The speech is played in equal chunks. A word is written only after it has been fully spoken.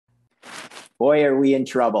Boy, are we in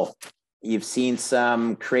trouble. You've seen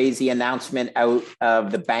some crazy announcement out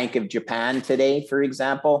of the Bank of Japan today, for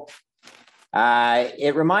example.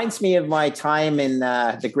 It reminds me of my time in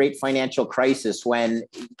the great financial crisis, when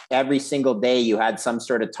every single day you had some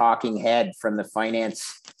sort of talking head from the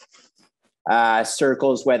finance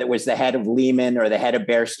circles, whether it was the head of Lehman or the head of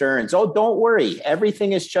Bear Stearns. Oh, don't worry,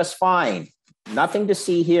 everything is just fine. Nothing to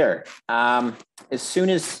see here. As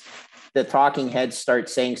soon as the talking heads start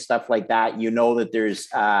saying stuff like that, you know that there's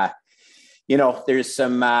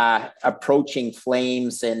some approaching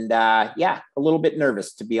flames, and yeah, a little bit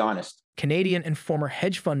nervous, to be honest. Canadian and former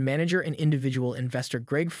hedge fund manager and individual investor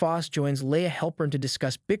Greg Foss joins Layah Heilpern to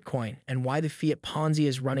discuss Bitcoin and why the fiat Ponzi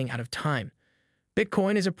is running out of time.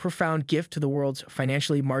 Bitcoin is a profound gift to the world's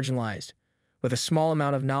financially marginalized. With a small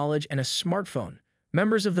amount of knowledge and a smartphone,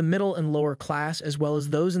 members of the middle and lower class, as well as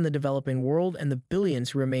those in the developing world and the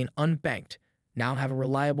billions who remain unbanked, now have a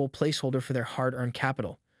reliable placeholder for their hard-earned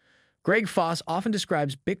capital. Greg Foss often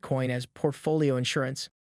describes Bitcoin as portfolio insurance.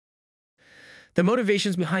 The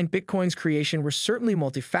motivations behind Bitcoin's creation were certainly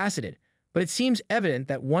multifaceted, but it seems evident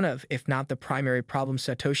that one of, if not the primary problem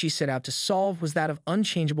Satoshi set out to solve, was that of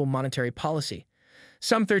unchangeable monetary policy.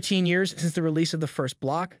 Some 13 years since the release of the first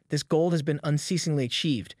block, this goal has been unceasingly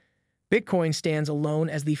achieved. Bitcoin stands alone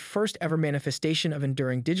as the first ever manifestation of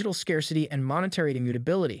enduring digital scarcity and monetary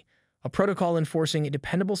immutability, a protocol enforcing a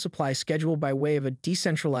dependable supply schedule by way of a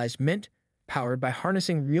decentralized mint, powered by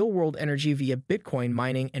harnessing real-world energy via Bitcoin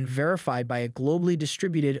mining and verified by a globally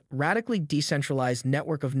distributed, radically decentralized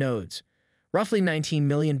network of nodes. Roughly 19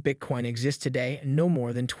 million Bitcoin exist today, and no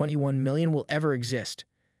more than 21 million will ever exist.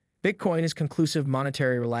 Bitcoin is conclusive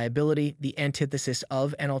monetary reliability, the antithesis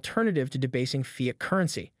of and alternative to debasing fiat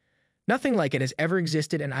currency. Nothing like it has ever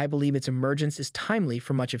existed, and I believe its emergence is timely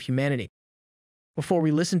for much of humanity. Before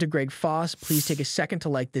we listen to Greg Foss, please take a second to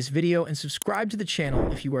like this video and subscribe to the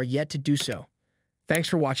channel if you are yet to do so. Thanks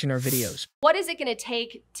for watching our videos. What is it going to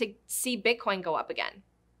take to see Bitcoin go up again?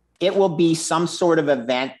 It will be some sort of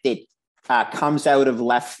event that comes out of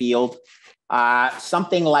left field.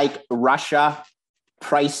 Something like Russia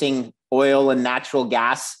pricing oil and natural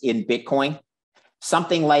gas in Bitcoin.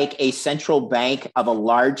 Something like a central bank of a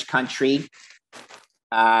large country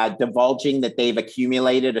divulging that they've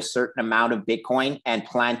accumulated a certain amount of Bitcoin and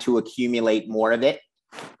plan to accumulate more of it.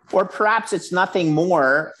 Or perhaps it's nothing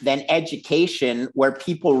more than education, where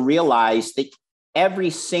people realize that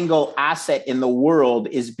every single asset in the world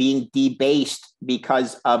is being debased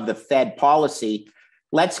because of the Fed policy.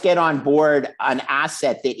 Let's get on board an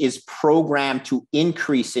asset that is programmed to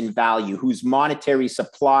increase in value, whose monetary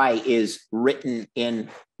supply is written in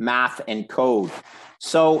math and code.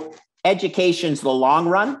 So education's the long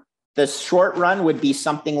run. The short run would be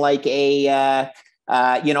something like an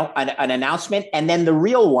announcement. And then the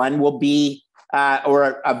real one will be,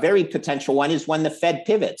 or a very potential one, is when the Fed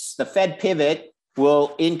pivots. The Fed pivot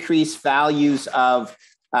will increase values of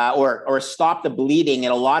or stop the bleeding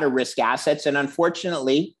in a lot of risk assets. And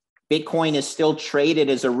unfortunately, Bitcoin is still traded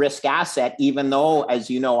as a risk asset, even though, as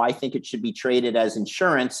you know, I think it should be traded as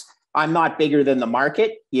insurance. I'm not bigger than the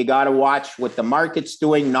market. You got to watch what the market's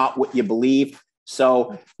doing, not what you believe.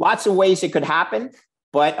 So lots of ways it could happen.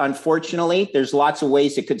 But unfortunately, there's lots of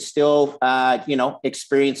ways it could still,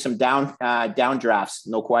 experience some downdrafts,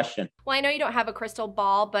 no question. Well, I know you don't have a crystal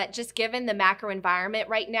ball, but just given the macro environment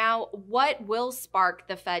right now, what will spark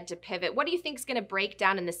the Fed to pivot? What do you think is going to break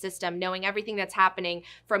down in the system, knowing everything that's happening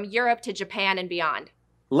from Europe to Japan and beyond?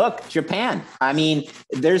 Look, Japan. I mean,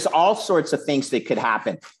 there's all sorts of things that could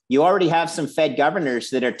happen. You already have some Fed governors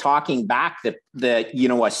that are talking back the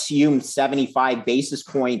assumed 75 basis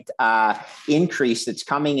point increase that's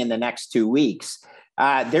coming in the next 2 weeks.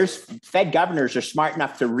 There's Fed governors are smart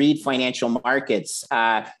enough to read financial markets.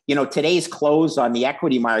 Today's close on the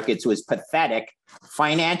equity markets was pathetic.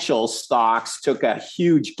 Financial stocks took a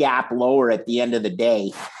huge gap lower at the end of the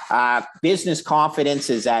day. Business confidence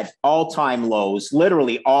is at all-time lows,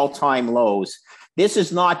 literally all-time lows. This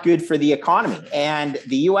is not good for the economy. And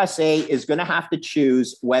the USA is going to have to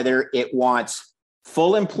choose whether it wants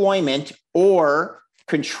full employment or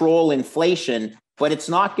control inflation, but it's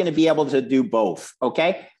not going to be able to do both,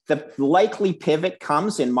 okay? The likely pivot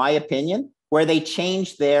comes, in my opinion, where they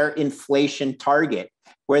change their inflation target,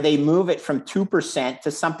 where they move it from 2%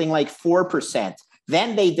 to something like 4%.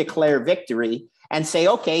 Then they declare victory and say,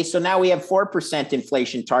 okay, so now we have 4%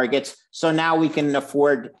 inflation targets, so now we can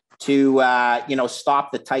afford to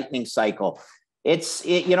stop the tightening cycle. It's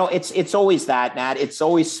always that, Nat. It's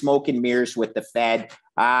always smoke and mirrors with the Fed.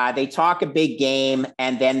 They talk a big game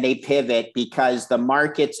and then they pivot because the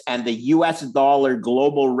markets and the US dollar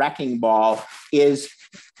global wrecking ball is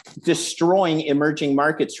destroying emerging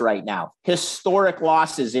markets right now. Historic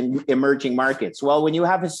losses in emerging markets. Well, when you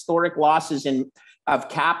have historic losses of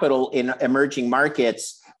capital in emerging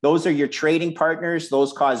markets, those are your trading partners.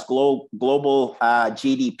 Those cause global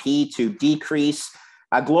GDP to decrease.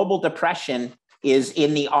 A global depression is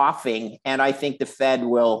in the offing, and I think the Fed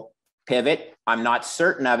will pivot. I'm not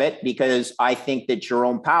certain of it because I think that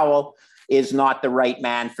Jerome Powell is not the right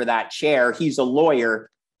man for that chair. He's a lawyer.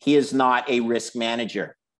 He is not a risk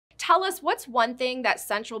manager. Tell us, what's one thing that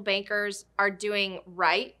central bankers are doing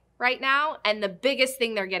right now and the biggest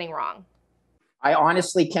thing they're getting wrong? I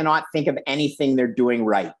honestly cannot think of anything they're doing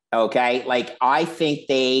right. Okay. Like, I think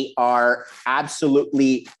they are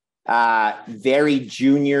absolutely very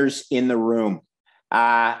juniors in the room.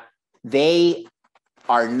 They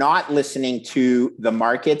are not listening to the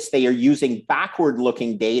markets. They are using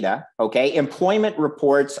backward-looking data. Okay. Employment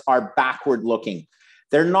reports are backward-looking.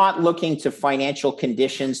 They're not looking to financial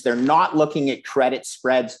conditions. They're not looking at credit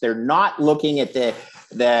spreads. They're not looking at the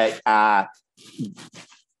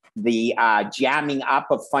jamming up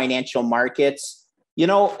of financial markets. You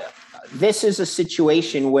know, this is a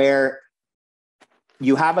situation where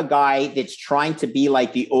you have a guy that's trying to be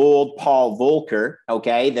like the old Paul Volcker,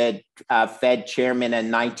 okay, the Fed chairman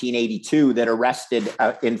in 1982 that arrested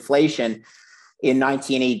inflation in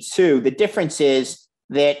 1982. The difference is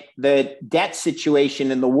that the debt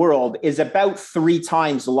situation in the world is about 3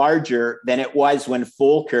 times larger than it was when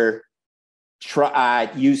Volcker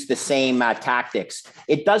used the same tactics.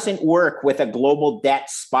 It doesn't work with a global debt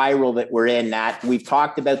spiral that we're in, Nat. We've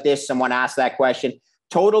talked about this. Someone asked that question.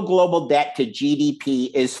 Total global debt to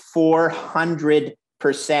GDP is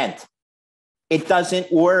 400%. It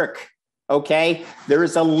doesn't work, okay? There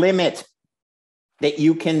is a limit that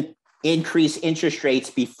you can increase interest rates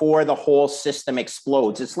before the whole system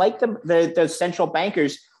explodes. It's like the central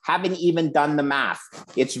bankers haven't even done the math.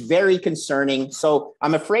 It's very concerning. So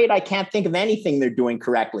I'm afraid I can't think of anything they're doing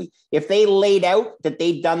correctly. If they laid out that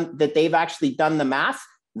they've actually done the math,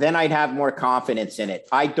 then I'd have more confidence in it.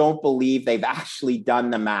 I don't believe they've actually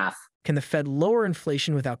done the math. Can the Fed lower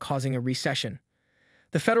inflation without causing a recession?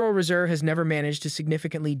 The Federal Reserve has never managed to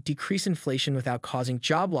significantly decrease inflation without causing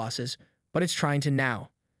job losses, but it's trying to now.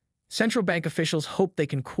 Central bank officials hope they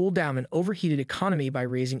can cool down an overheated economy by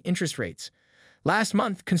raising interest rates. Last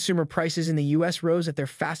month, consumer prices in the U.S. rose at their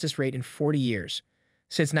fastest rate in 40 years.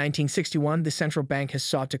 Since 1961, the central bank has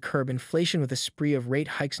sought to curb inflation with a spree of rate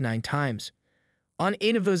hikes 9 times. On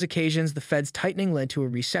 8 of those occasions, the Fed's tightening led to a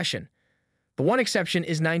recession. The one exception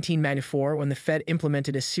is 1994, when the Fed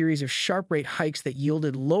implemented a series of sharp rate hikes that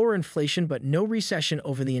yielded lower inflation but no recession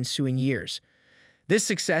over the ensuing years. This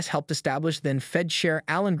success helped establish then Fed Chair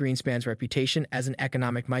Alan Greenspan's reputation as an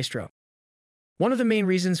economic maestro. One of the main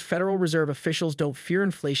reasons Federal Reserve officials don't fear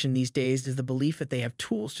inflation these days is the belief that they have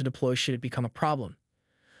tools to deploy should it become a problem.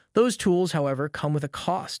 Those tools, however, come with a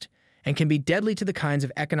cost and can be deadly to the kinds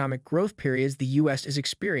of economic growth periods the U.S. is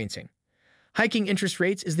experiencing. Hiking interest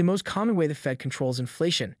rates is the most common way the Fed controls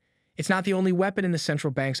inflation. It's not the only weapon in the central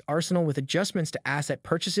bank's arsenal, with adjustments to asset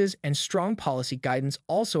purchases and strong policy guidance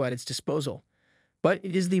also at its disposal. But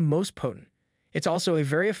it is the most potent. It's also a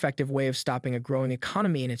very effective way of stopping a growing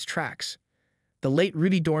economy in its tracks. The late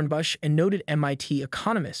Rudy Dornbush, a noted MIT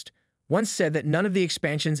economist, once said that none of the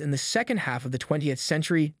expansions in the second half of the 20th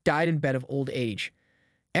century died in bed of old age.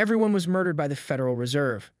 Everyone was murdered by the Federal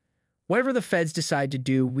Reserve. Whatever the Feds decide to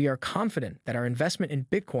do, we are confident that our investment in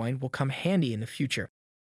Bitcoin will come handy in the future.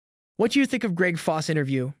 What do you think of Greg Foss'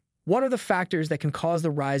 interview? What are the factors that can cause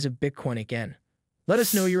the rise of Bitcoin again? Let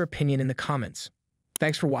us know your opinion in the comments.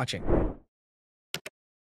 Thanks for watching.